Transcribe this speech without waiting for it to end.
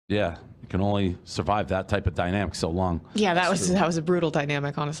Yeah, you can only survive that type of dynamic so long. Yeah, that was a brutal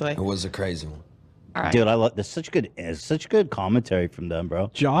dynamic, honestly. It was a crazy one. All right. Dude, I love this. Such good commentary from them,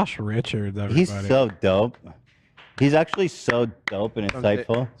 bro. Josh Richards, everybody. He's so dope. He's actually so dope and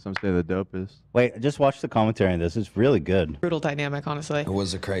insightful. Some say the dopest. Wait, just watch the commentary on this. It's really good. Brutal dynamic, honestly. It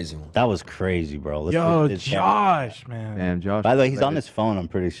was a crazy one. That was crazy, bro. Yo, Josh, man. Damn, Josh. By the way, he's on his phone, I'm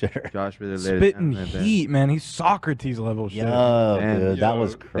pretty sure. Josh really Spitting heat, man. He's Socrates level shit. Yo, Man, dude, that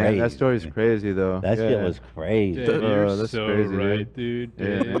was crazy. Man, that story's crazy, though. That shit was crazy. Dude, you're that's so crazy, right, dude.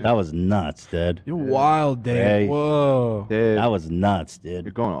 Yeah. That was nuts, dude. You're wild, Dave. Whoa. Dave, That was nuts, dude.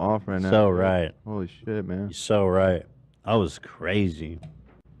 you're going off right now. So right. Holy shit, man. You're so right. That was crazy.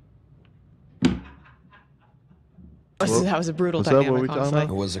 That was a brutal What's up? What dynamic, we talking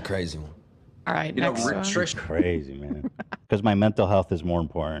honestly. It was a crazy one. All right, You know, next one. It's crazy, man. Because my mental health is more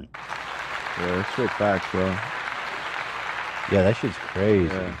important. Yeah, that's straight facts, bro. Yeah, that shit's crazy.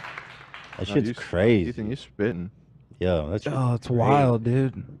 Yeah. That No, shit's you crazy. You think you're spitting? Yo, that's Oh, it's wild,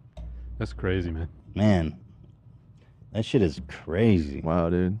 dude. That's crazy, man. man. That shit is crazy. Wow,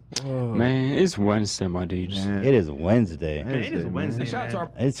 dude. Whoa. Man, it's Wednesday, my dudes. Man. It is Wednesday. Wednesday, man. Shout out to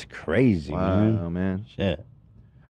our It's crazy, Wow, man. man. Shit.